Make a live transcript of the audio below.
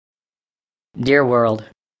Dear World.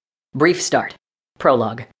 Brief start.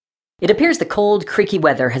 Prologue. It appears the cold, creaky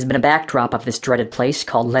weather has been a backdrop of this dreaded place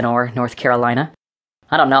called Lenore, North Carolina.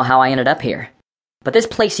 I don't know how I ended up here, but this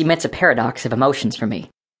place emits a paradox of emotions for me.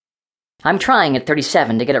 I'm trying at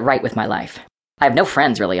 37 to get it right with my life. I have no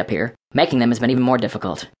friends really up here. Making them has been even more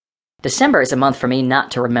difficult. December is a month for me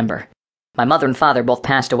not to remember. My mother and father both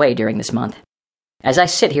passed away during this month. As I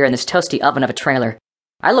sit here in this toasty oven of a trailer,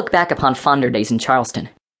 I look back upon fonder days in Charleston.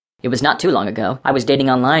 It was not too long ago. I was dating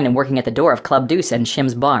online and working at the door of Club Deuce and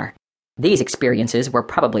Shim's Bar. These experiences were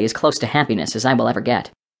probably as close to happiness as I will ever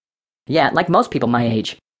get. Yeah, like most people my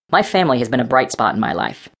age, my family has been a bright spot in my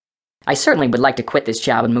life. I certainly would like to quit this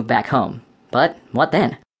job and move back home. But what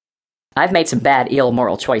then? I've made some bad,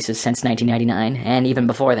 ill-moral choices since 1999, and even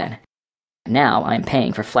before then. Now I'm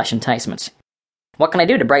paying for flesh enticements. What can I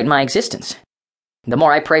do to brighten my existence? The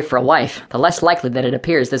more I pray for a wife, the less likely that it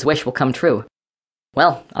appears this wish will come true.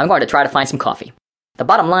 Well, I'm going to try to find some coffee. The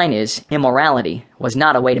bottom line is, immorality was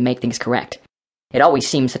not a way to make things correct. It always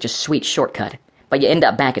seemed such a sweet shortcut, but you end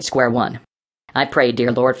up back at square one. I pray,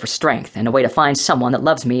 dear Lord, for strength and a way to find someone that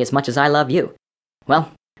loves me as much as I love you.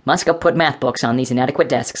 Well, must go put math books on these inadequate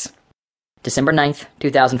desks. December 9th,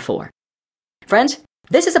 2004. Friends,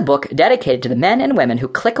 this is a book dedicated to the men and women who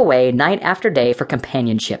click away night after day for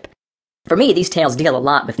companionship. For me, these tales deal a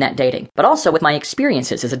lot with net dating, but also with my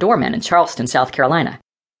experiences as a doorman in Charleston, South Carolina.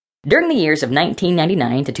 During the years of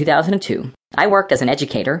 1999 to 2002, I worked as an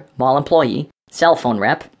educator, mall employee, cell phone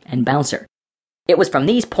rep, and bouncer. It was from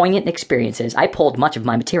these poignant experiences I pulled much of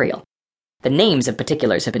my material. The names of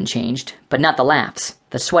particulars have been changed, but not the laughs,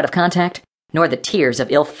 the sweat of contact, nor the tears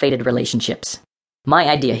of ill-fated relationships. My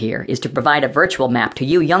idea here is to provide a virtual map to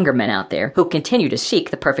you younger men out there who continue to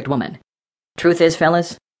seek the perfect woman. Truth is,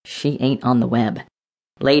 fellas, she ain't on the web.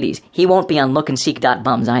 Ladies, he won't be on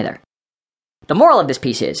lookandseek.bums either. The moral of this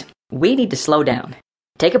piece is, we need to slow down,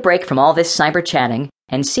 take a break from all this cyber chatting,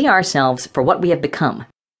 and see ourselves for what we have become,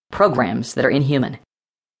 programs that are inhuman.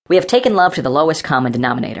 We have taken love to the lowest common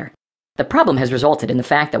denominator. The problem has resulted in the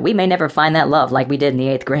fact that we may never find that love like we did in the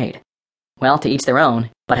 8th grade. Well, to each their own,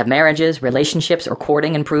 but have marriages, relationships, or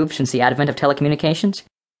courting improved since the advent of telecommunications?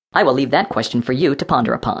 I will leave that question for you to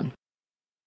ponder upon.